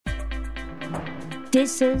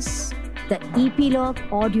This is the Epilogue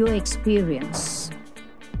Audio Experience.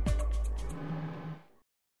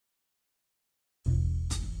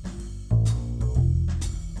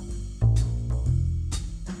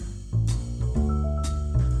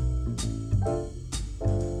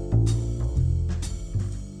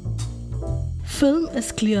 Film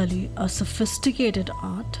is clearly a sophisticated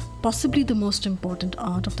art, possibly the most important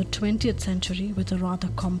art of the 20th century with a rather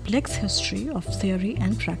complex history of theory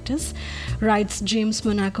and practice, writes James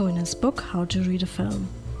Monaco in his book How to Read a Film.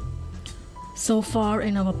 So far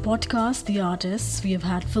in our podcast, The Artists, we have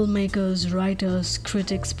had filmmakers, writers,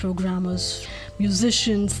 critics, programmers,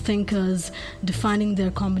 musicians, thinkers defining their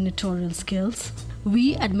combinatorial skills.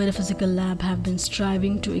 We at Metaphysical Lab have been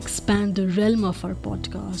striving to expand the realm of our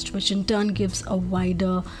podcast, which in turn gives a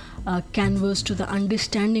wider canvas to the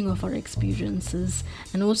understanding of our experiences.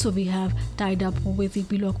 And also we have tied up with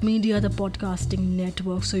Epilogue Media, the podcasting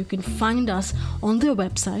network, so you can find us on their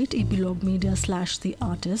website, Epilogue Media /The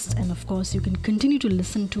Artist. And of course, you can continue to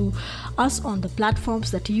listen to us on the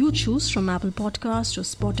platforms that you choose, from Apple Podcast to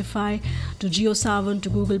Spotify to JioSaavn to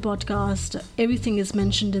Google Podcast. Everything is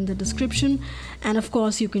mentioned in the description. And of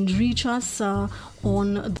course, you can reach us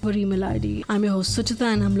on our email ID. I'm your host Suchita,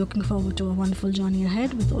 and I'm looking forward to a wonderful journey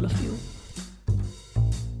ahead with all of you.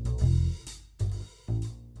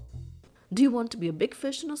 Do you want to be a big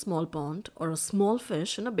fish in a small pond or a small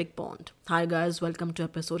fish in a big pond? Hi guys, welcome to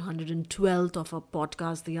episode 112 of our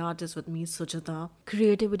podcast, The Artist, with me, Suchita.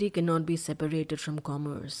 Creativity cannot be separated from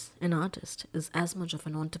commerce. An artist is as much of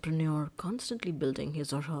an entrepreneur, constantly building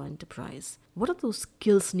his or her enterprise. What are those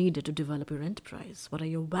skills needed to develop your enterprise? What are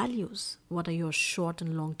your values? What are your short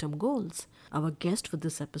and long-term goals? Our guest for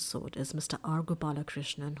this episode is Mr. R.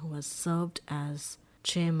 GOPALAKRISHNAN, who has served as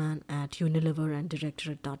chairman at Unilever and director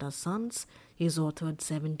at Tata Sons. He's authored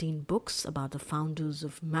 17 books about the founders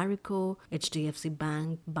of Marico, HDFC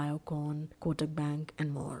Bank, Biocon, Kotak Bank,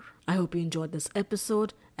 and more. I hope you enjoyed this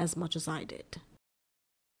episode as much as I did.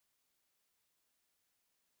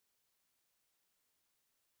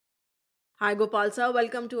 Hi Gopal sir,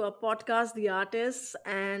 welcome to our podcast, The Artists,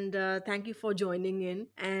 and thank you for joining in.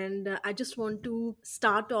 And I just want to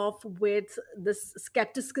start off with this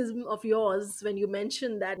skepticism of yours when you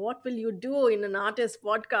mentioned that what will you do in an artist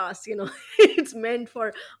podcast? It's meant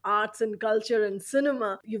for arts and culture and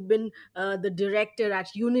cinema. You've been the director at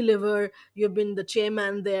Unilever, you've been the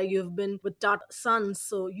chairman there, you've been with Tata Sons,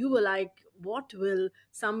 so you were like, what will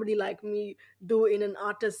somebody like me do in an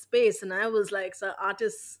artist space? And I was like, sir,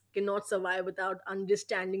 artists cannot survive without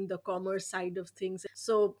understanding the commerce side of things.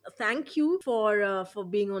 So thank you for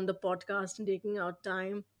being on the podcast and taking out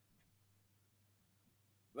time.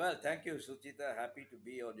 Well, thank you, Suchita. Happy to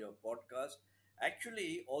be on your podcast.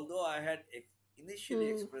 Actually, although I had initially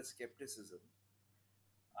Hmm. expressed skepticism,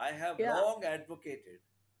 I have Yeah, long advocated,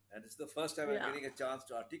 and it's the first time I'm yeah, getting a chance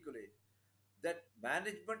to articulate, that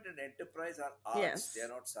management and enterprise are arts, they are yes,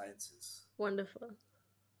 not sciences. wonderful.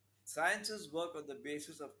 Sciences work on the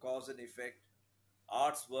basis of cause and effect,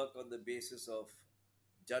 arts work on the basis of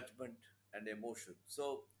judgment and emotion.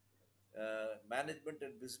 So, management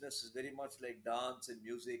and business is very much like dance and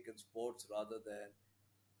music and sports rather than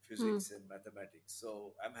Hmm. physics and mathematics.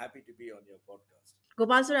 So I'm happy to be on your podcast.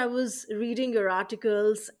 Gopal sir, I was reading your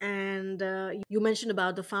articles, and you mentioned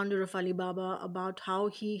about the founder of Alibaba, about how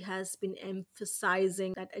he has been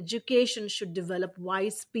emphasizing that education should develop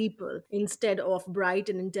wise people instead of bright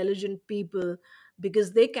and intelligent people,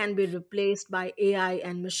 because they can be replaced by AI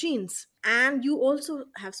and machines. And you also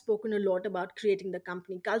have spoken a lot about creating the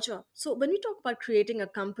company culture. So, when we talk about creating a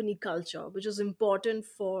company culture, which is important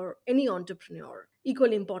for any entrepreneur,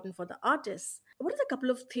 equally important for the artists, what are the couple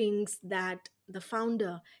of things that the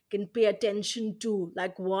founder can pay attention to,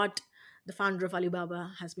 like what the founder of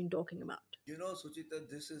Alibaba has been talking about? Suchita,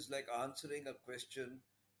 this is like answering a question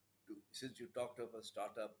since you talked of a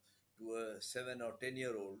startup, to a 7 or 10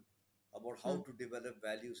 year old about Hmm. how to develop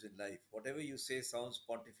values in life. Whatever you say sounds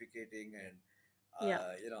pontificating and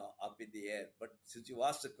Yeah, up in the air. But since you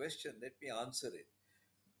asked the question, let me answer it.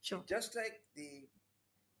 See, sure. just like the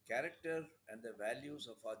character and the values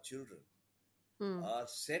of our children Hmm. are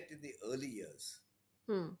set in the early years,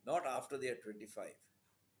 Hmm. not after they are 25.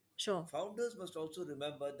 Sure. Founders must also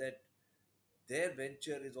remember that their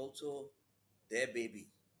venture is also their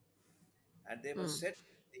baby, and they must Hmm. set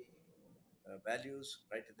the values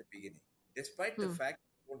right at the beginning, despite the Hmm. fact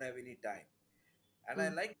they don't have any time. And I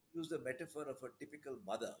Hmm. like to use the metaphor of a typical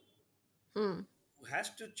mother Hmm. who has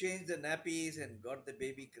to change the nappies and got the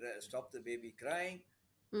stop the baby crying,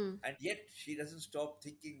 Hmm. and yet she doesn't stop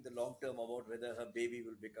thinking the long term about whether her baby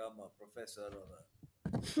will become a professor or a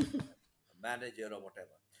manager or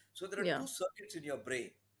whatever. So there are Yeah. two circuits in your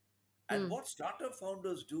brain. And Hmm. what startup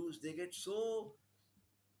founders do is they get so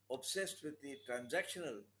obsessed with the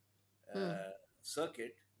transactional Hmm. uh,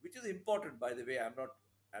 circuit, which is important, by the way. I'm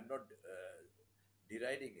not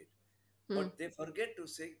deriding it, Hmm. but they forget to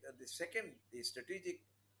say that the strategic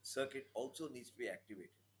circuit also needs to be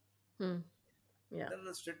activated. Hmm. Yeah. Then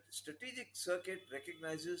the strategic circuit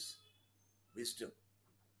recognizes wisdom.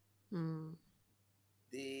 Hmm.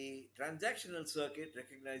 The transactional circuit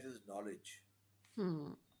recognizes knowledge,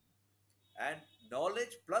 Hmm. and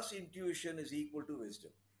knowledge plus intuition is equal to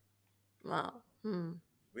wisdom. Wow. Hmm.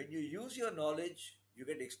 When you use your knowledge, you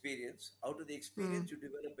get experience. Out of the Hmm. experience, you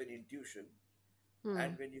develop an intuition. Hmm.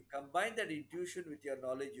 And when you combine that intuition with your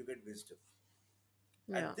knowledge, you get wisdom.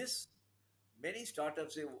 And Yeah. this, many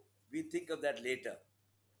startups say, we think of that later.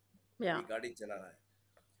 Yeah. Abhi gaadi chalana hai.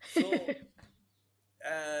 So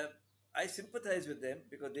uh, I sympathize with them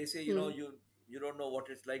because they say, Hmm. you don't know what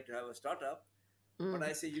it's like to have a startup. But Hmm.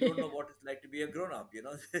 I say, you don't know what it's like to be a grown up.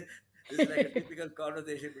 This is like a typical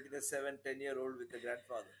conversation between a 7, 10-year-old with the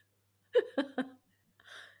grandfather.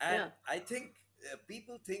 And Yeah. I think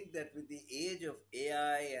people think that with the age of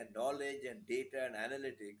AI and knowledge and data and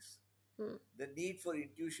analytics, Hmm. the need for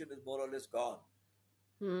intuition is more or less gone.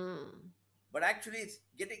 Hmm. But actually, it's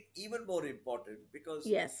getting even more important because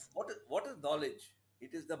Yes. what is knowledge?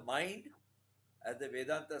 It is the mind, as the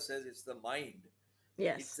Vedanta says, it's the mind. It's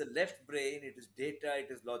Yes. the left brain, it is data,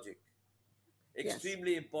 it is logic. Yes.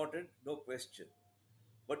 Extremely important, no question.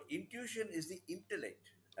 But intuition is the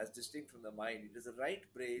intellect as distinct from the mind. It is the right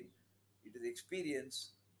brain, it is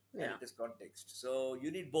experience, and Yeah. it is context. So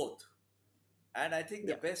you need both. And I think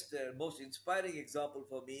the Yeah. best, most inspiring example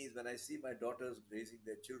for me is when I see my daughters raising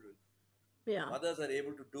their children. Yeah. Mothers are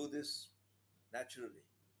able to do this naturally.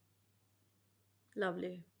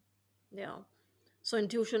 Lovely. Yeah. So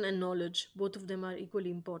intuition and knowledge, both of them are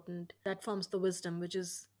equally important. That forms the wisdom, which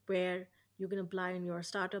is where you can apply in your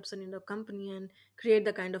startups and in the company and create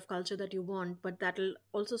the kind of culture that you want. But that will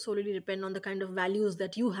also solely depend on the kind of values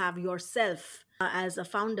that you have yourself as a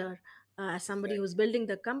founder, as somebody who's Exactly. building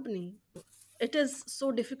the company. It is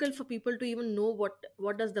so difficult for people to even know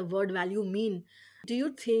what does the word value mean. Do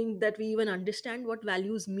you think that we even understand what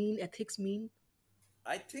values mean, ethics mean?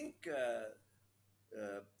 I think,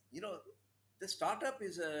 uh, you know, the startup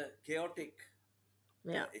is a chaotic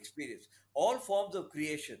Yeah. experience. All forms of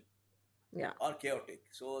creation Yeah. are chaotic.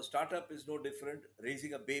 So, a startup is no different.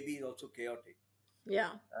 Raising a baby is also chaotic.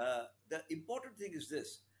 Yeah. The important thing is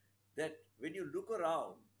this, that when you look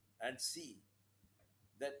around and see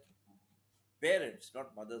that parents,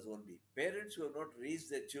 not mothers only, parents who have not raised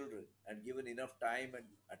their children and given enough time and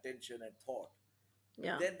attention and thought,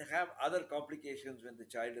 Yeah. then have other complications when the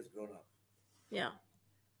child has grown up. Yeah.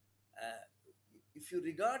 If you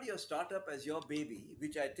regard your startup as your baby,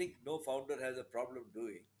 which I think no founder has a problem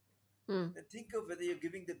doing, Hmm. then think of whether you're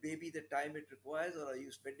giving the baby the time it requires, or are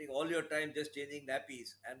you spending all your time just changing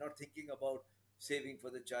nappies and not thinking about saving for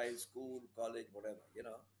the child's school, college, whatever.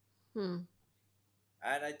 Hmm.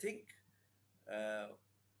 And I think uh,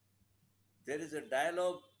 there is a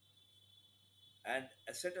dialogue and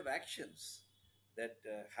a set of actions that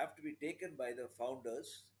have to be taken by the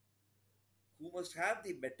founders who must have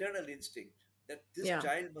the maternal instinct that this Yeah.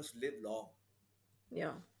 child must live long.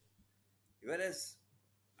 Yeah. Whereas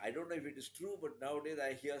I don't know if it is true, but nowadays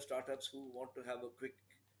I hear startups who want to have a quick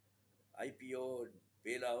IPO and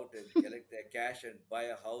bail out and collect their cash and buy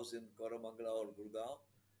a house in Koramangala or Gurgaon,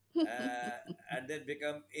 uh, and then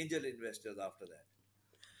become angel investors after that.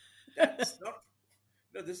 That's not,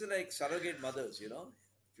 this is like surrogate mothers. If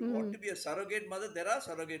you want Hmm. to be a surrogate mother, there are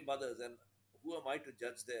surrogate mothers, and who am I to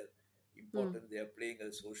judge their Hmm. importance? They are playing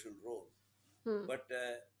a social role. Hmm. But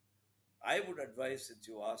I would advise, since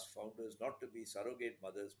you asked founders, not to be surrogate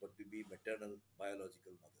mothers, but to be maternal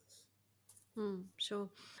biological mothers. Hmm. Sure.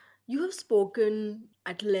 You have spoken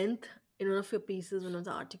at length in one of your pieces, one of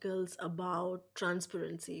the articles about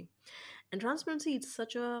transparency. And transparency is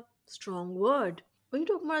such a strong word. When you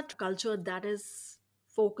talk about culture that is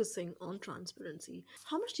focusing on transparency,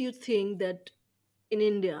 how much do you think that in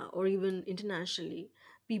India or even internationally,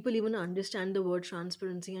 people even understand the word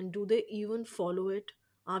transparency and do they even follow it?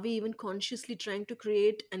 Are we even consciously trying to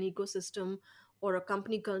create an ecosystem or a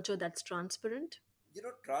company culture that's transparent?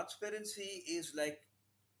 Transparency is like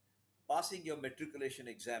passing your matriculation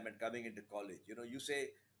exam and coming into college. You say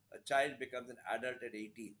a child becomes an adult at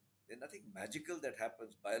 18. There's nothing magical that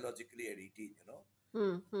happens biologically at 18.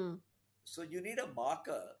 Hmm. Hmm. So you need a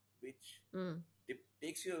marker which Hmm.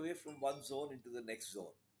 takes you away from one zone into the next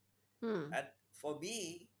zone. Hmm. And for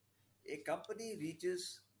me, a company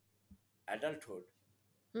reaches adulthood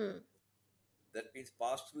Hmm. that means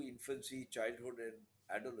passed through infancy, childhood, and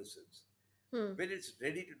adolescence, Hmm. when it's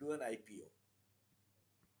ready to do an IPO.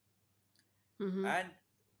 Mm-hmm. And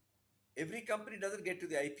every company doesn't get to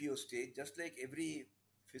the IPO stage, just like every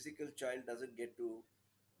physical child doesn't get to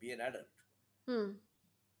be an adult. Hmm.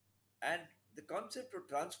 And the concept of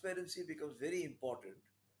transparency becomes very important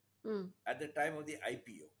Hmm. at the time of the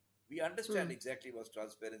IPO. We understand Hmm. exactly what's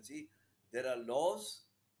transparency. There are laws,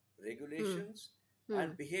 Hmm. regulations, Hmm.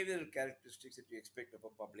 and behavioral characteristics that you expect of a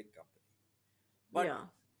public company. But Yeah.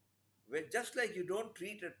 just like you don't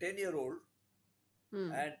treat a 10-year-old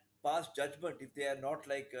Hmm. and pass judgment if they are not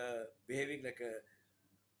like behaving like a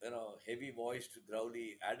heavy voiced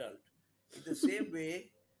growly adult, in the same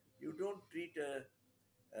way you don't treat a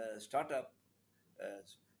startup, uh,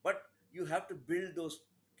 but you have to build those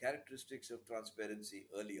characteristics of transparency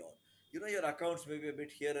early on. Your accounts may be a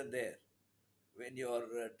bit here and there when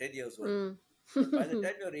you're 10 years old, Hmm. but by the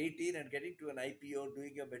time you're 18 and getting to an IPO,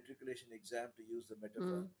 doing your matriculation exam, to use the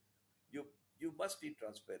metaphor, Hmm. you you must need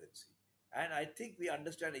transparency. And I think we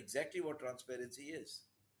understand exactly what transparency is.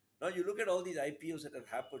 Now you look at all these IPOs that have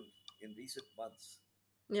happened in recent months.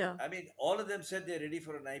 Yeah. I mean, all of them said they're ready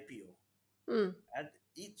for an IPO, Hmm. and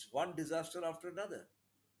each one disaster after another.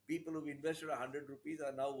 People who've invested 100 rupees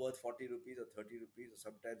are now worth 40 rupees or 30 rupees or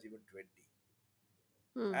sometimes even 20.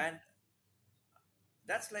 Hmm. And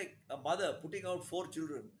that's like a mother putting out four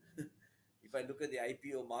children. If I look at the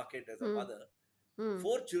IPO market as a Hmm. mother, Hmm.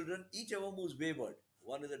 four children, each of them who's wayward.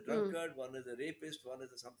 One is a Hmm. drunkard, one is a rapist, one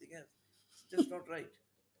is a something else. It's just not right.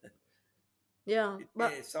 Yeah. It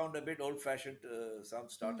But may sound a bit old fashioned to some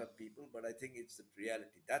startup people, but I think it's the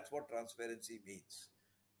reality. That's what transparency means.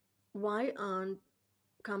 why aren't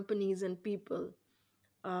companies and people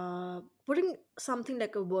putting something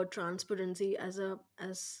like a word transparency as a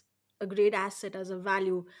great asset, as a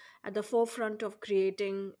value at the forefront of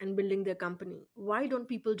creating and building their company? Why don't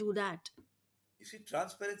people do that? You see,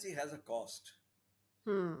 transparency has a cost.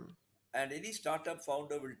 Hmm. And any startup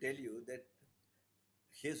founder will tell you that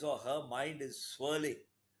his or her mind is swirling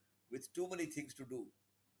with too many things to do.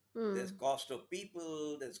 There's Hmm. cost of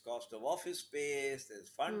people, there's cost of office space, there's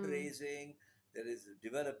Hmm. fundraising, there is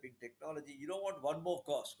developing technology. You don't want one more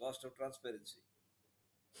cost of transparency.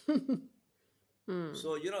 Hmm.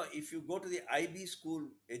 So, if you go to the IB school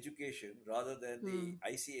education rather than the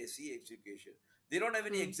Hmm. ICSE education, they don't have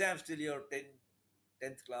any Hmm. exams till your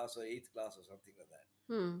 10th class or 8th class or something like that.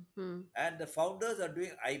 Hmm. Hmm. And the founders are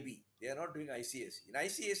doing IB, they are not doing ICSE. In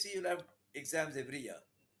ICSE, you'll have exams every year.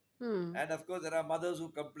 Hmm. And of course, there are mothers who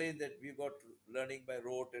complain that we got learning by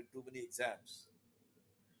rote and too many exams.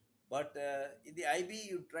 But in the IB,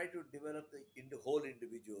 you try to develop the whole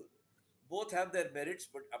individual. Both have their merits,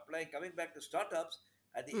 but coming back to startups,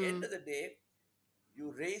 at the end Hmm. of the day,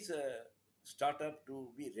 you raise a startup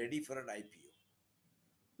to be ready for an IPO.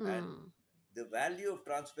 And Hmm. the value of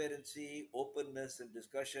transparency, openness, and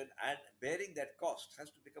discussion, and bearing that cost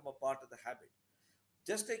has to become a part of the habit.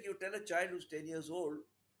 Just like you tell a child who's 10 years old,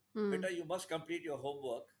 Hmm. better you must complete your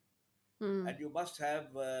homework Hmm. and you must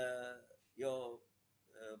have your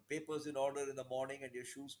papers in order in the morning and your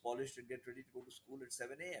shoes polished and get ready to go to school at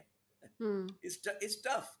 7 a.m. Hmm. It's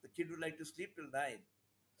tough. The kid would like to sleep till 9,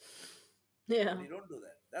 but Yeah. you don't do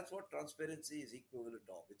that. That's what transparency is equivalent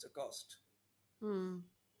of. It's a cost. Hmm.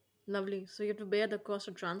 Lovely. So you have to bear the cost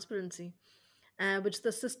of transparency, which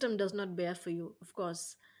the system does not bear for you. Of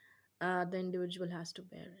course, the individual has to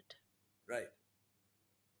bear it. Right.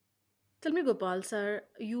 Tell me, Gopal, sir,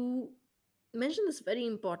 you mentioned this very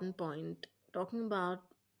important point talking about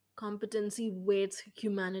competency weights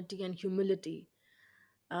humanity and humility,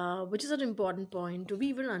 which is an important point. Do we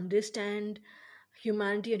even understand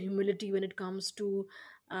humanity and humility when it comes to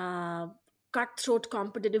uh, cutthroat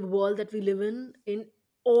competitive world that we live in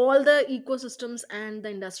all the ecosystems and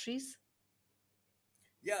the industries?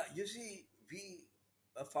 Yeah, you see,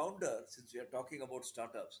 a founder, since we are talking about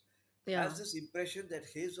startups, has Yeah. this impression that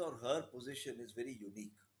his or her position is very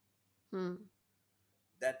unique. Hmm.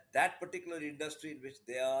 That particular industry in which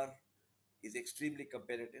they are is extremely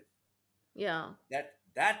competitive. Yeah.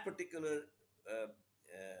 That particular uh,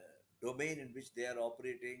 domain in which they are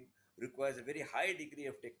operating requires a very high degree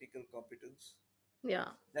of technical competence. Yeah.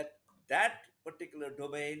 That particular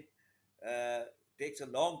domain uh, takes a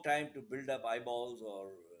long time to build up eyeballs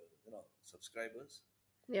or subscribers.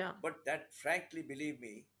 Yeah. But that, frankly, believe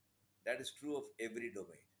me, that is true of every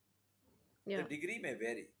domain. The Yeah. degree may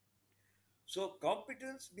vary. So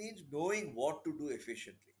competence means knowing what to do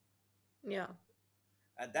efficiently, Yeah.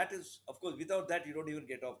 and that is, of course, without that you don't even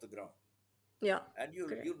get off the ground. Yeah. And you'll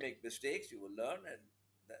Correct. make mistakes, you will learn, and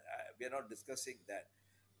we are not discussing that.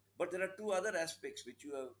 But there are two other aspects which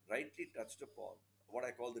you have rightly touched upon, what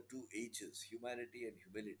I call the two H's, humanity and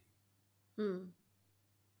humility. Hmm.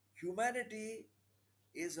 Humanity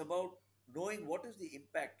is about knowing what is the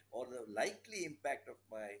impact or the likely impact of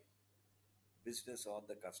my business on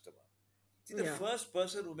the customer. See, the Yeah. first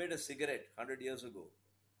person who made a cigarette 100 years ago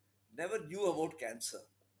never knew about cancer.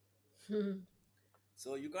 Hmm.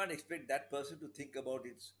 So you can't expect that person to think about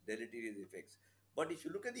its deleterious effects. But if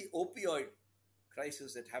you look at the opioid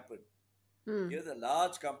crisis that happened, Hmm. here's a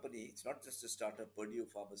large company, it's not just a startup, Purdue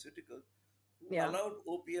Pharmaceutical, who Yeah. allowed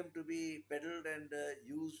opium to be peddled and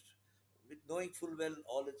used with knowing full well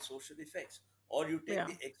all its social effects. Or you take Yeah.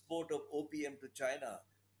 the export of opium to China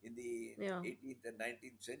in the Yeah. 18th and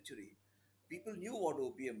 19th century. People knew what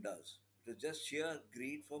opium does. It was just sheer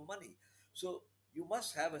greed for money. So you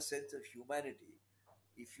must have a sense of humanity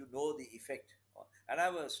if you know the effect. And I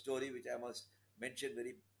have a story which I must mention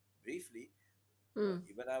very briefly. Hmm.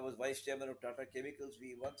 When I was vice chairman of Tata Chemicals, we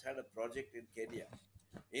once had a project in Kenya,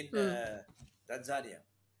 in Hmm. Tanzania.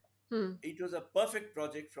 Hmm. It was a perfect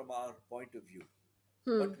project from our point of view.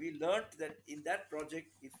 Hmm. But we learnt that in that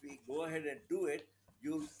project, if we go ahead and do it,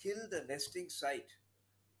 you'll kill the nesting site.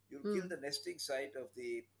 You'll kill Hmm. the nesting site of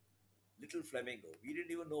the little flamingo. We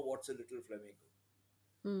didn't even know what's a little flamingo.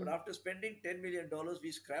 But Hmm. after spending $10 million,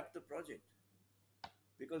 we scrapped the project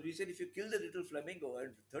because we said if you kill the little flamingo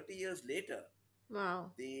and 30 years later,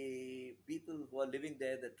 Wow. the people who are living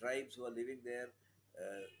there, the tribes who are living there,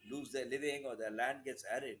 lose their living or their land gets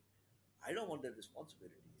arid, I don't want that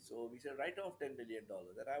responsibility. So we said, write off $10 million.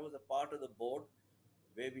 And I was a part of the board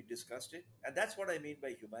where we discussed it. And that's what I mean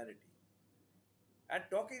by humanity. And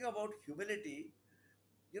talking about humility,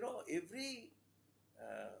 every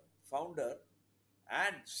founder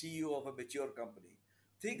and CEO of a mature company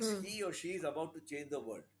thinks Hmm. he or she is about to change the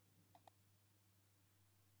world.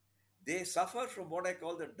 They suffer from what I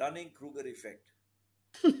call the Dunning Kruger effect.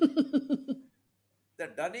 The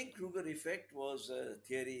Dunning Kruger effect was a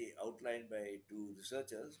theory outlined by two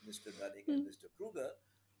researchers, Mr. Dunning and Mr. Kruger,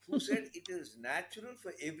 who said it is natural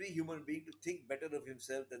for every human being to think better of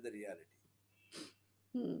himself than the reality.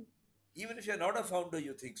 Hmm. Even if you're not a founder,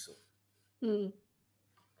 you think so. Hmm.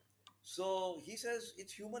 So he says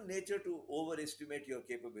it's human nature to overestimate your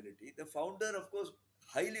capability. The founder, of course,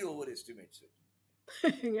 highly overestimates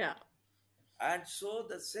it. Yeah. And so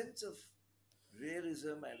the sense of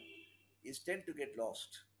realism and is tend to get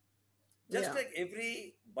lost. Just Yeah. like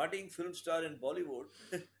every budding film star in Bollywood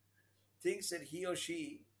thinks that he or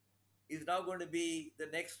she is now going to be the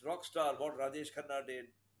next rock star, what Rajesh Khanna did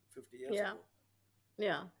 50 years Yeah. ago.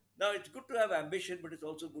 Yeah. Now, it's good to have ambition, but it's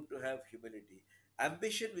also good to have humility.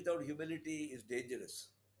 Ambition without humility is dangerous.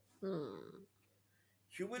 Hmm.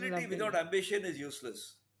 Humility without Lovely. ambition is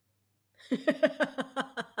useless.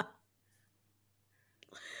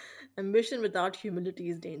 Ambition without humility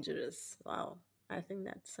is dangerous. Wow. I think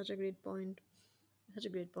that's such a great point. Such a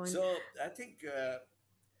great point. So, I think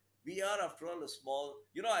we are, after all, a small.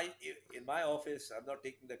 In my office, I'm not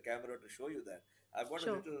taking the camera to show you that. I've got a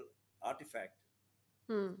Sure. little artifact.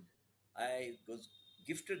 Hmm. I was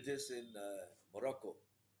gifted this in Morocco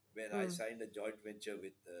when I Hmm. signed a joint venture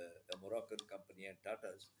with a Moroccan company and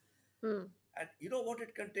Tatas. Hmm. And you know what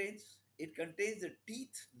it contains? It contains the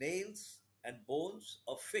teeth, nails, and bones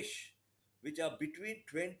of fish, which are between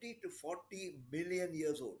 20 to 40 million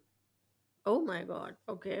years old. Oh my God.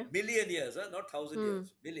 Okay. Million years, huh? Not thousand Hmm.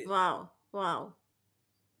 years, million. Wow. Wow.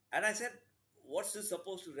 And I said, what's this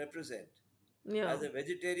supposed to represent? As Yeah. a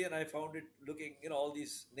vegetarian, I found it looking, all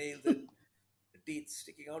these nails and teeth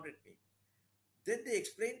sticking out at me. Then they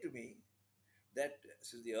explained to me that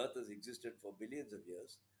since the earth has existed for billions of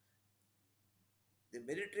years, the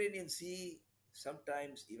Mediterranean Sea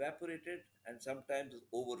sometimes evaporated and sometimes is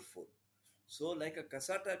overfull. So, like a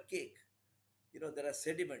cassata cake, there are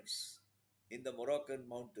sediments in the Moroccan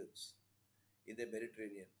mountains in the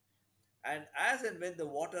Mediterranean. And as and when the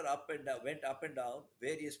water up and down, went up and down,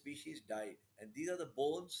 various species died. And these are the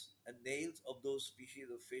bones and nails of those species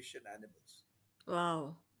of fish and animals.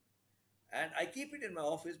 Wow. And I keep it in my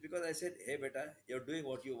office because I said, hey, beta, you're doing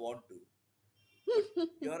what you want to, but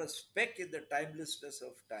you're a speck in the timelessness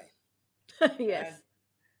of time. And Yes.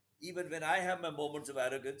 even when I have my moments of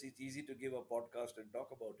arrogance, it's easy to give a podcast and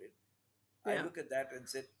talk about it. I Yeah. look at that and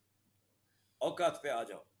say, औकात पे आ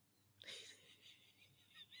जाओ.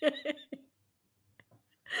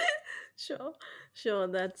 Sure. Sure.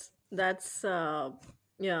 That's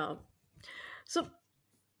yeah. So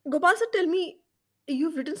Gopal sir, tell me,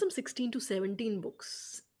 you've written some 16 to 17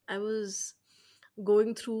 books. I was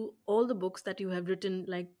going through all the books that you have written.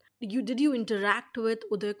 Like, did you interact with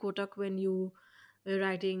Uday Kotak when you were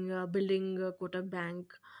writing, building Kotak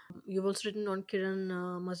Bank? You've also written on Kiran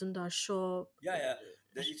Mazumdar's show. Yeah,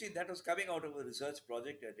 yeah. You see, that was coming out of a research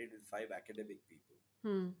project I did with five academic people.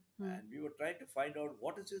 Hmm. Hmm. And we were trying to find out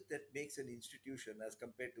what is it that makes an institution as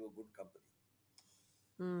compared to a good company.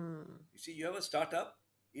 Hmm. You see, you have a startup,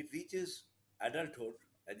 it reaches adulthood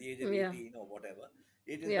at the age of Yeah. 18 or whatever.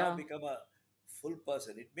 It has now Yeah. become a full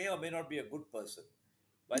person. It may or may not be a good person.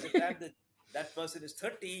 By the time that that person is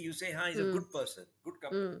 30, you say, he's a Hmm. good person, good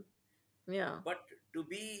company. Hmm. Yeah. But to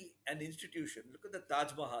be an institution, look at the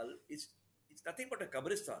Taj Mahal, it's nothing but a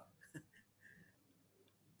Kabristan.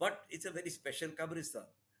 But it's a very special Kabristan.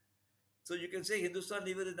 So you can say Hindustan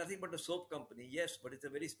Lever is nothing but a soap company. Yes, but it's a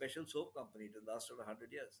very special soap company. It has lasted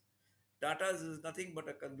 100 years. Tata's is nothing but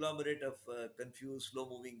a conglomerate of confused,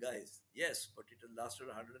 slow-moving guys. Yes, but it has lasted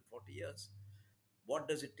 140 years. What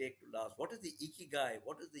does it take to last? What is the ikigai?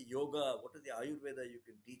 What is the yoga? What is the Ayurveda you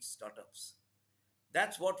can teach startups?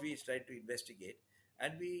 That's what we tried to investigate.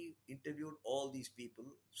 And we interviewed all these people.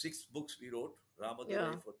 6 books we wrote. Yeah.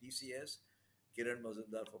 Ramadurai for TCS, Kiran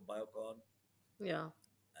Mazumdar for Biocon, Yeah.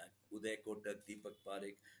 Uday Kotak, Deepak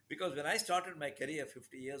Parekh. Because when I started my career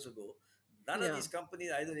 50 years ago, none of Yeah. these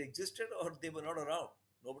companies either existed or they were not around.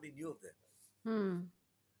 Nobody knew of them. Hmm.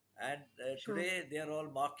 And Sure. today they are all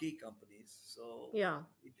marquee companies. So Yeah.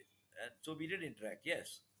 we did interact.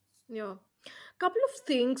 Yes. Yeah. Couple of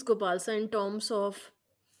things, Gopalsa, in terms of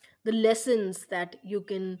the lessons that you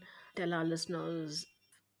can tell our listeners,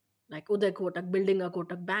 like Uday Kotak building a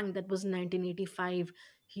Kotak Bank. That was in 1985.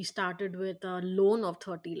 He started with a loan of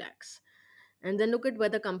 30 lakhs. And then look at where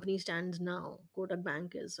the company stands now. Kotak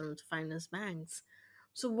Bank is one of the finest banks.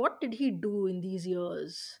 So, what did he do in these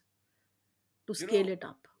years to You scale know, it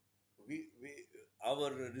up? we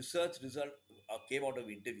our research result came out of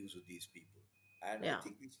interviews with these people. And I Yeah.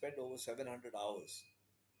 think we spent over 700 hours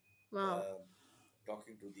Wow. um,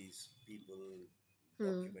 talking to these people, Hmm.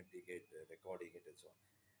 documenting it, recording it, and so on.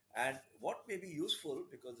 And what may be useful,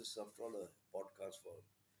 because this is after all a podcast for,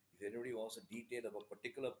 if anybody wants a detail of a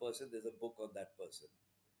particular person, there's a book on that person.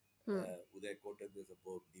 Hmm. Uday Kotak, there's a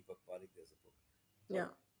book. Deepak Parekh, there's a book. Yeah.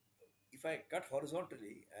 But if I cut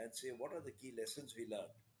horizontally and say what are the key lessons we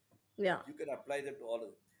learned, Yeah. you can apply them to all of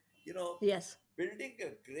them. You know, Yes. building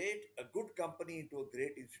a good company into a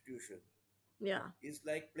great institution Yeah. is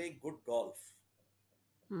like playing good golf.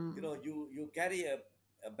 You Hmm. know, you carry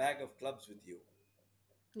a bag of clubs with you,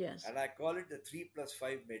 Yes. and I call it the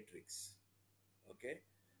 3+5 matrix. Okay,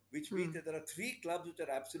 which means Hmm. that there are 3 clubs which are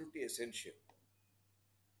absolutely essential.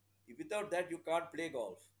 Without that, you can't play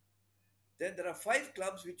golf. Then there are 5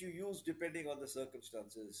 clubs which you use depending on the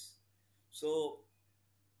circumstances. So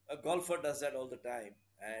a golfer does that all the time,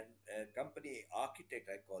 and a company architect,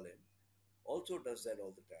 I call him, also does that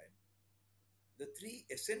all the time. The 3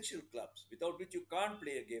 essential clubs without which you can't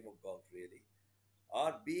play a game of golf really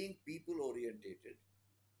are being people orientated,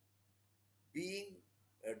 being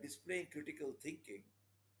displaying critical thinking,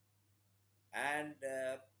 and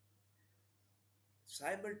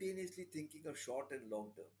simultaneously thinking of short and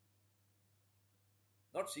long term,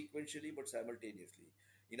 not sequentially but simultaneously.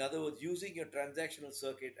 In other words, using your transactional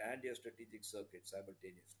circuit and your strategic circuit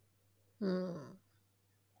simultaneously. Hmm.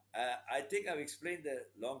 I think I've explained the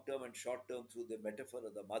long term and short term through the metaphor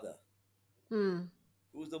of the mother, Hmm.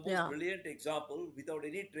 who is the most Yeah. brilliant example. Without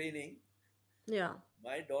any training, Yeah.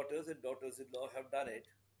 my daughters and daughters in law have done it,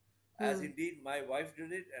 as Hmm. indeed my wife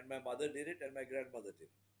did it, and my mother did it, and my grandmother did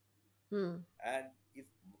it. Hmm. And if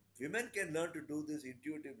women can learn to do this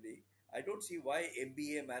intuitively, I don't see why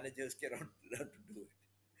MBA managers cannot learn to do it.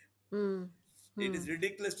 Hmm. It Hmm. is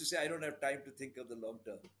ridiculous to say I don't have time to think of the long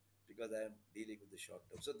term because I am dealing with the short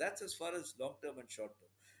term. So that's as far as long term and short term.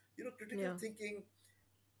 You know, critical Yeah. thinking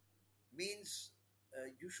means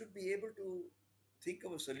you should be able to think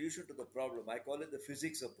of a solution to the problem. I call it the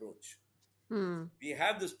physics approach. Hmm. We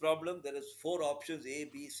have this problem. There is 4 options: A,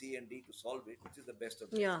 B, C, and D to solve it, which is the best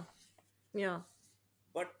of best. Yeah. Yeah.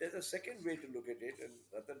 But there's a second way to look at it, and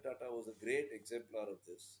Ratan Tata was a great exemplar of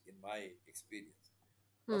this, in my experience,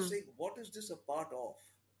 of Hmm. saying, what is this a part of?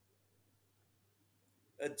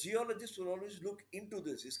 A geologist will always look into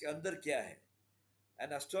this, इसके अंदर क्या है?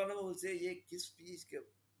 An astronomer will say, ये किस चीज के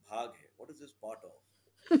भाग है? What is this part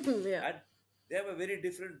of? Yeah. And they have a very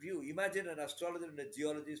different view. Imagine an astrologer and a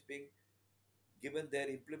geologist being given their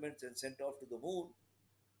implements and sent off to the moon.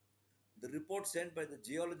 The report sent by the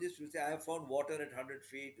geologist will say, I have found water at 100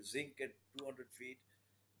 feet, zinc at 200 feet.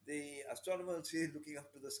 The astronomer will say, looking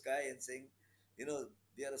up to the sky and saying, you know,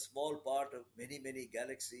 they are a small part of many, many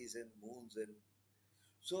galaxies and moons. And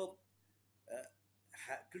so,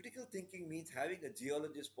 uh, critical thinking means having a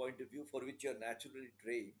geologist point of view for which you're naturally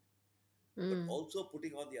trained, but Hmm. also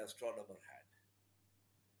putting on the astronomer hat.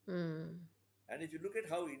 Hmm. And if you look at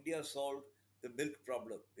how India solved the milk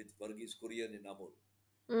problem with Varghese Kurian in Amul,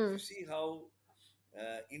 if you Hmm. see how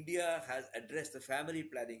India has addressed the family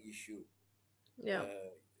planning issue, Yeah.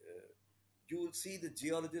 uh, you will see the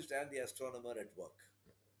geologist and the astronomer at work.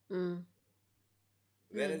 Hmm.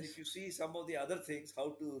 Whereas if Nice. you see some of the other things,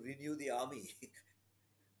 how to renew the army,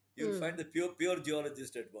 you'll find Hmm. the pure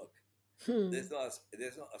geologist at work. Hmm. There's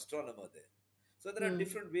no astronomer there. So there are Hmm.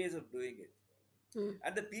 different ways of doing it, Hmm.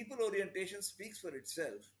 and the people orientation speaks for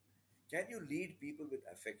itself. Can you lead people with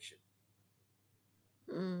affection?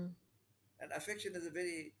 Hmm. And affection is a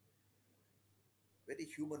very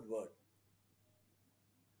human word.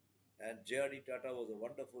 And J.R.D. Tata was a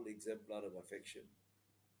wonderful exemplar of affection.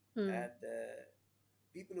 Hmm. And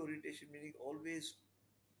people orientation meaning always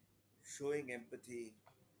showing empathy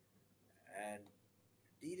and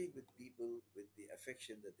dealing with people with the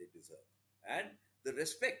affection that they deserve and the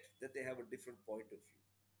respect that they have a different point of view.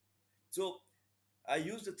 So I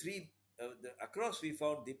use the three, across we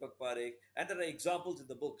found Deepak Parekh, and there are examples in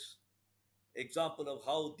the books. Example of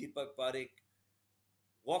how Deepak Parekh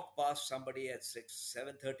walked past somebody at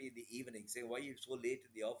 7:30 in the evening saying, "Why are you so late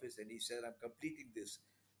in the office?" And he said, "I'm completing this."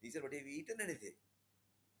 He said, "But have you eaten anything?"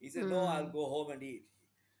 He said, "No, I'll Hmm. go home and eat."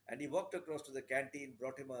 And he walked across to the canteen,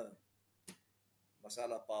 brought him a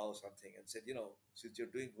masala pav or something, and said, "Since you're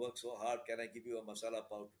doing work so hard, can I give you a masala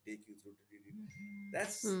pav to take you through to do?"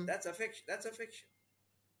 Hmm. That's affection. That's affection.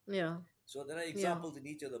 Yeah. So there are Yeah. examples in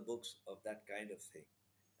each of the books of that kind of thing.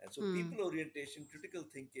 And so Hmm. people orientation, critical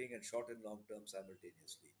thinking, and short and long term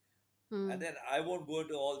simultaneously. And Hmm. then I won't go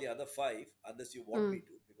into all the other five unless you want Hmm. me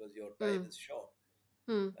to, because your time Hmm. is short.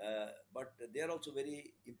 Hmm. But they are also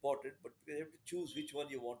very important. But you have to choose which one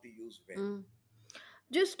you want to use when. Hmm.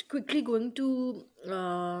 Just quickly going to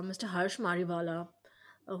Mr. Harsh Mariwala,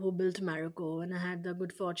 who built Marico, and I had the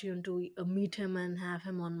good fortune to meet him and have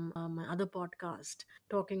him on my other podcast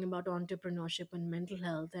talking about entrepreneurship and mental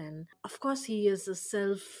health. And of course, he is a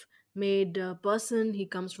self made person, he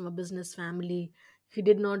comes from a business family. He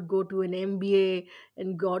did not go to an MBA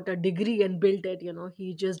and got a degree and built it,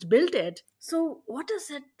 he just built it. So, what is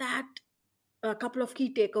it that a couple of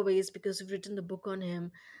key takeaways, because you've written the book on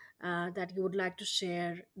him, that you would like to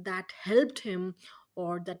share that helped him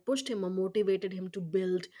or that pushed him or motivated him to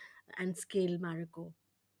build and scale Marico?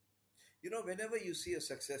 Whenever you see a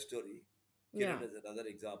success story, Kiran Yeah, is another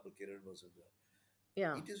example, Kiran Mazumdar,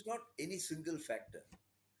 yeah, it is not any single factor.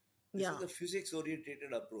 This is yeah, a physics oriented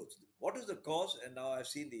approach. What is the cause? And now I've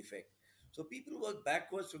seen the effect. So people work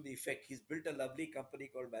backwards from the effect. He's built a lovely company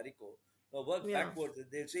called Marico. Now work yeah. backwards and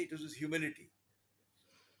they'll say it was his humility.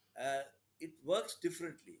 Uh, it works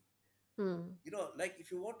differently. Hmm, Like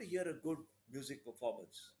if you want to hear a good music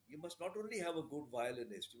performance, you must not only have a good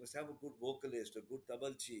violinist, you must have a good vocalist, a good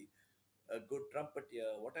tabalchi, a good trumpeter,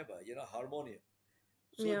 whatever, harmonium.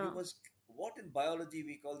 So you yeah, must, what in biology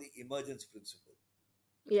we call the emergence principle.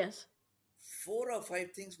 yes. Four or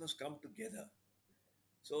five things must come together.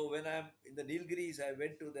 So when I'm in the Nilgiris, I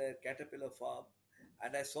went to the caterpillar farm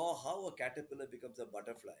and I saw how a caterpillar becomes a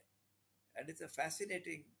butterfly. And it's a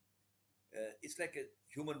fascinating, it's like a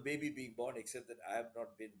human baby being born, except that I have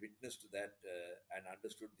not been witness to that and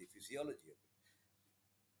understood the physiology of it.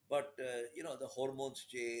 But the hormones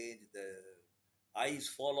change, the eyes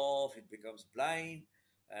fall off, it becomes blind,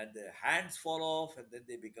 and the hands fall off, and then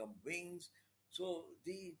they become wings. So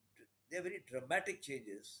they're very dramatic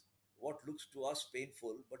changes. What looks to us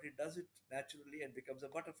painful, but it does it naturally and becomes a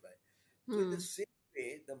butterfly. So in the Hmm, same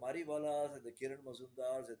way, the Mariwalas and the Kiran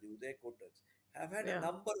Mazumdars and the Uday Kotaks have had a yeah.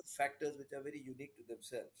 number of factors which are very unique to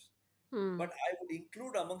themselves. Hmm, But I would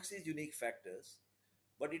include amongst these unique factors,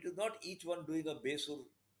 but it is not each one doing a basur.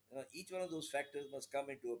 Each one of those factors must come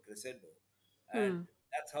into a crescendo, and hmm,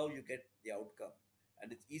 that's how you get the outcome.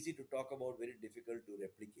 And it's easy to talk about, very difficult to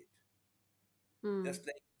replicate. hmm, Just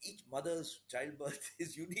like each mother's childbirth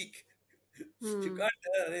is unique. You hmm, can't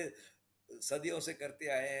 "अरे, सदियों से करते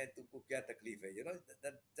आए हैं तुमको क्या तकलीफ है?"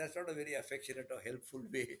 That's not a very affectionate or helpful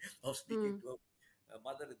way of speaking hmm, to a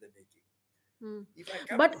mother in the making. hmm. If I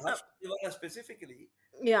come to But Harsh Vardhana specifically,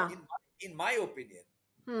 yeah. in my opinion,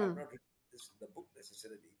 I've Hmm, not written this in the book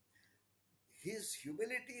necessarily. His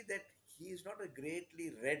humility that he is not a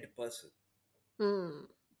greatly read person, hmm,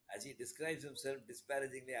 as he describes himself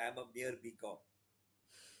disparagingly. I am a mere BCom.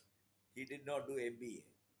 He did not do MBA.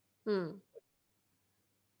 hmm.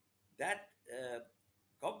 That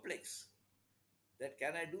complex. That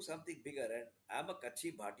can I do something bigger? And I'm a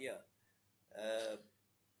Kachi Bhatia. Uh,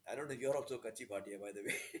 I don't know if you're also Kachi Bhatia, by the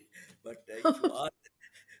way, but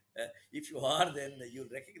if you are, then you'll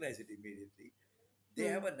recognize it immediately. They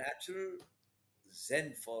have Hmm, a natural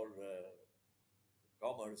zen for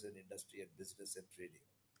commerce and industry and business and trading,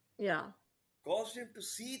 Yeah. caused him to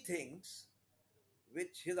see things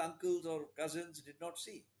which his uncles or cousins did not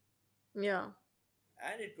see. Yeah.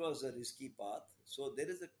 And it was a risky path. So there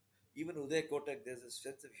is a, even Uday Kotak, there's a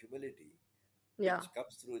sense of humility Yeah. which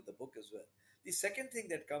comes through in the book as well. The second thing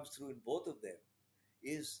that comes through in both of them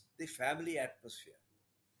is the family atmosphere.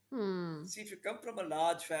 Hmm. See, if you come from a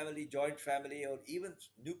large family, joint family, or even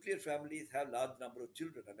nuclear families have large number of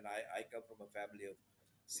children. I mean, I come from a family of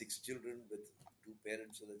six children with two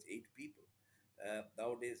parents, so that's eight people.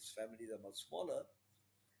 Nowadays, families are much smaller,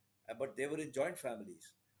 but they were in joint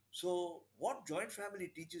families. So, what joint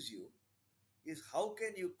family teaches you is how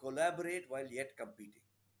can you collaborate while yet competing.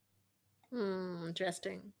 Hmm.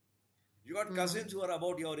 Interesting. You got Hmm. cousins who are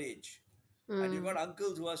about your age, and you got Hmm.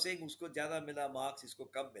 uncles who are saying usko zyada mila marks, isko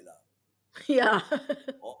kam mila. Yeah.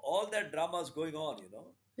 All that drama is going on, you know.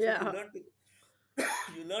 So you Yeah. learn to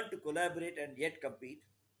you learn to collaborate and yet compete.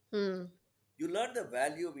 Hmm. You learn the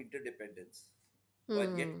value of interdependence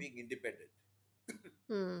while yet Hmm. being independent.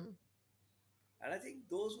 Hmm. And I think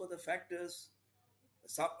those were the factors,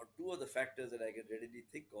 some two of the factors that I can readily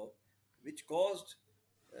think of, which caused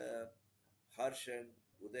uh, Harsh and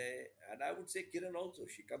Uday, and I would say Kiran also.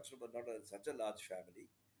 She comes from such a large family.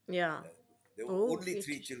 Yeah. Uh, there were Oh, only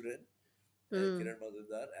three it. children, Hmm. Kiran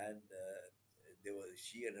Mazumdar, and there were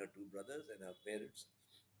she and her two brothers and her parents.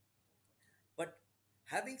 But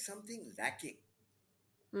having something lacking,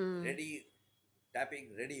 Hmm. ready,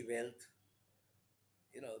 tapping ready wealth,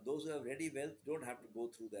 those who have ready wealth don't have to go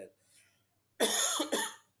through that.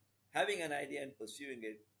 Having an idea and pursuing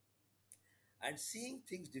it and seeing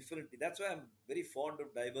things differently. That's why I'm very fond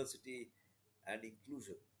of diversity and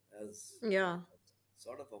inclusion as Yeah.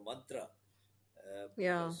 sort of a mantra,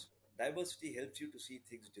 Yeah. because diversity helps you to see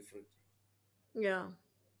things differently. Yeah.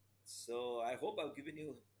 So I hope I've given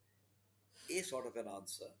you a sort of an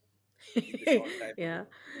answer in the short time Yeah.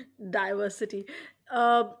 given. Diversity.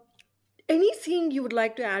 Uh, Anything you would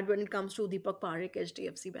like to add when it comes to Deepak Parekh,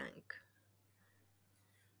 HDFC Bank?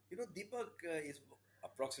 Deepak is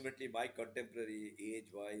approximately my contemporary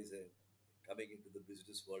age-wise and coming into the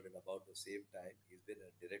business world at about the same time. He's been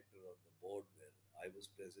a director on the board where I was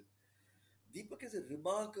present. Deepak is a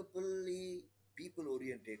remarkably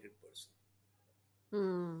people-orientated person.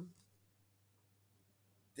 Hmm.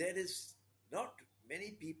 There is not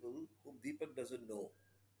many people whom Deepak doesn't know.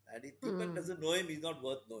 And if Deepak Hmm. doesn't know him, he's not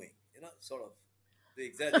worth knowing, sort of, to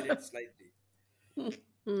exaggerate slightly.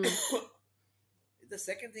 Hmm. The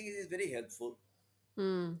second thing is he's very helpful.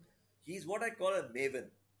 Hmm. He's what I call a maven.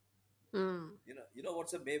 Hmm. You know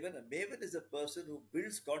what's a maven? A maven is a person who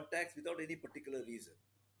builds contacts without any particular reason.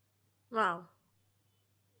 Wow.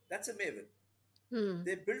 That's a maven. Hmm.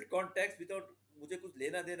 They build contacts without मुझे कुछ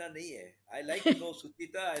लेना देना नहीं है. I like to know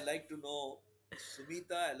Suchita. I like to know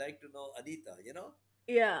Sumita. I like to know Anita.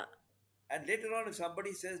 Yeah. And later on, if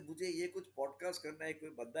somebody says मुझे ये कुछ podcast करना है, कोई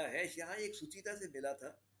बंदा है यहाँ एक सुचिता से मिला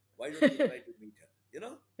था. Why don't you try to meet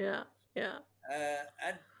her? Yeah. Yeah.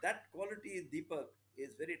 And that quality in Deepak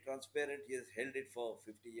is very transparent. He has held it for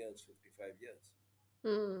 50 years, 55 years.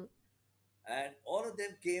 Hmm. And all of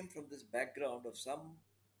them came from this background of some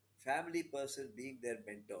family person being their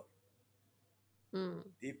mentor. Hmm.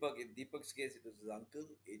 In Deepak's case, it was his uncle,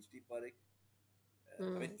 H.D. Parekh. I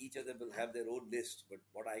mean, Hmm. each of them will have their own list, but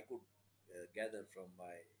what I could gather from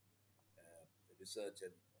my research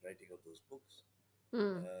and writing of those books,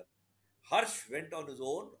 Hmm. uh, Harsh went on his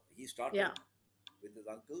own. He started Yeah. with his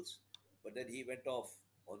uncles, but then he went off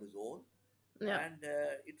on his own, Yeah. and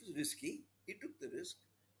it was risky. He took the risk,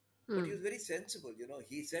 but he Hmm. was very sensible.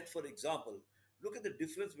 He said, for example, look at the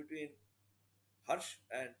difference between Harsh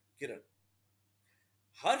and Kiran.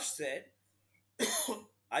 Harsh said,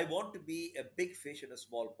 I want to be a big fish in a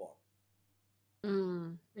small pond.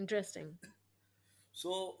 Hmm. Interesting.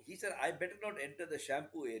 So he said, I better not enter the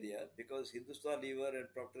shampoo area because Hindustan Lever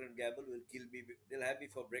and Procter and Gamble will kill me. They'll have me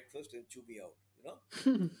for breakfast and chew me out.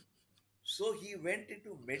 So he went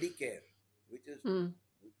into Medicare, which is Hmm.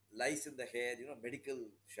 lice in the hair, medical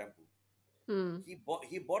shampoo. Hmm. He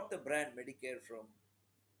bought the brand Medicare from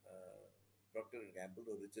uh, Procter and Gamble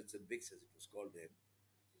or Richardson Biggs as it was called then,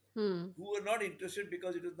 Hmm. who were not interested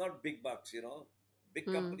because it was not big bucks. Big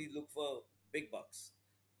Hmm. companies look for big bucks.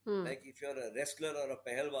 Hmm. Like if you're a wrestler or a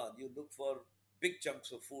pehelwan, you look for big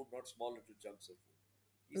chunks of food, not small little chunks of food.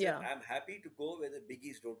 He said, Yeah. I'm happy to go where the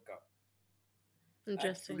biggies don't come. And today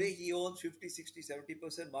Interesting. he owns 50, 60,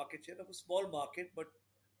 70% market share of a small market, but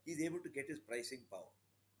he's able to get his pricing power.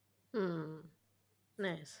 Hmm.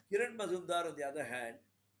 Nice. Kiran Mazumdar, on the other hand,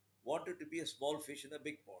 wanted to be a small fish in a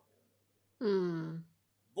big pond. Hmm.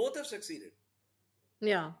 Both have succeeded.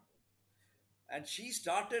 Yeah. And she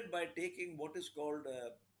started by taking what is called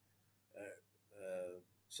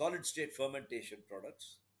solid state fermentation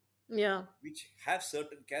products, Yeah. which have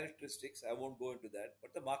certain characteristics. I won't go into that,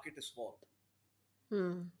 but the market is small.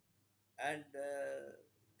 Hmm. And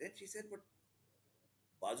then she said, but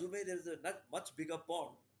Bazume, there is a much bigger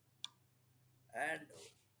pond, and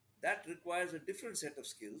that requires a different set of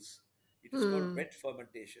skills. It is called Hmm. wet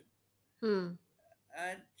fermentation. Hmm.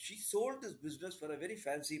 And she sold this business for a very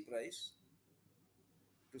fancy price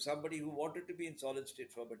to somebody who wanted to be in solid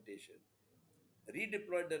state fermentation,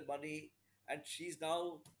 redeployed their money, and she's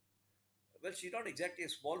now, well, she's not exactly a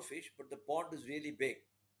small fish, but the pond is really big.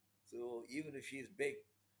 So even if she is big,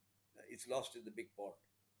 it's lost in the big pond.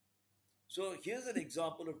 So here's an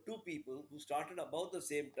example of two people who started about the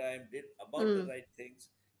same time, did about the Hmm. right things,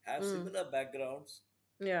 have Hmm. similar backgrounds,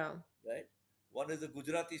 Yeah. right? One is a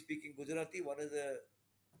Gujarati speaking Gujarati, one is a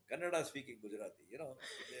Kannada speaking Gujarati,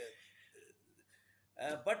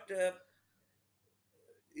 but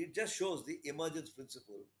it just shows the emergence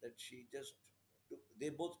principle that they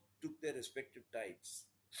both took their respective tides.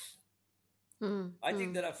 Hmm. I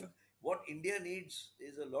think Hmm. what India needs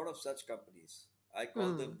is a lot of such companies. I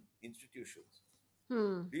call them Hmm. institutions.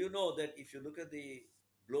 Hmm. Do you know that if you look at the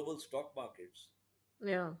global stock markets,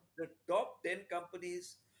 Yeah. the top 10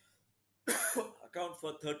 companies account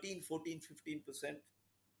for 13, 14, 15%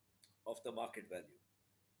 of the market value.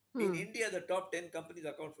 In Hmm. India, the top 10 companies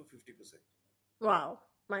account for 50%. Wow.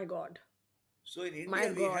 My God. So in My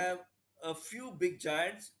India, we God. have a few big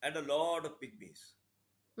giants and a lot of pygmies.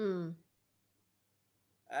 Hmm.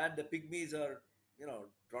 And the pygmies are,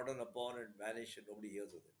 trodden upon and vanish and nobody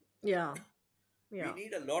hears of them. Yeah. We Yeah.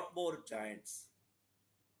 need a lot more giants.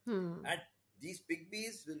 Hmm. And these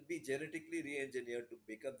pygmies will be genetically re-engineered to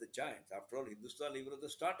become the giants. After all, Hindustan even was a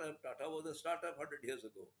startup. Tata was a startup 100 years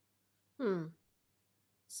ago. Hmm.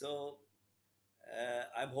 So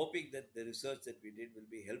I'm hoping that the research that we did will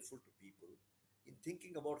be helpful to people in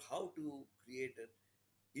thinking about how to create an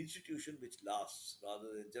institution which lasts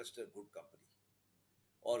rather than just a good company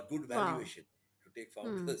or good Wow. valuation to take Hmm.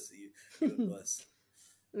 founders even worse.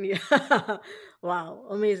 Yeah. Wow.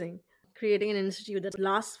 Amazing. Creating an institute that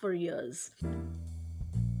lasts for years.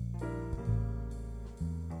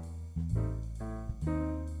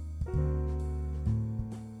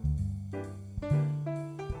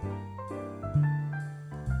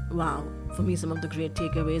 Wow. For me, some of the great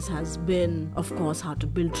takeaways has been, of course, how to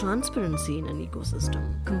build transparency in an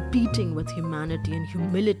ecosystem, competing with humanity and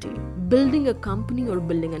humility, building a company or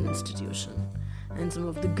building an institution, and some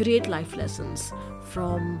of the great life lessons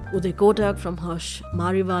from Uday Kotak, from Harsh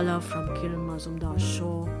Mariwala, from Kiran Mazumdar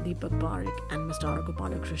Shaw, Deepak Parekh, and Mr. R.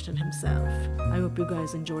 Gopalakrishnan himself. I hope you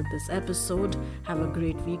guys enjoyed this episode. Have a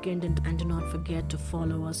great weekend, and do not forget to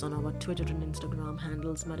follow us on our Twitter and Instagram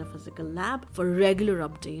handles Metaphysical Lab for regular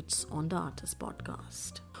updates on the Artist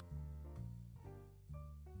Podcast.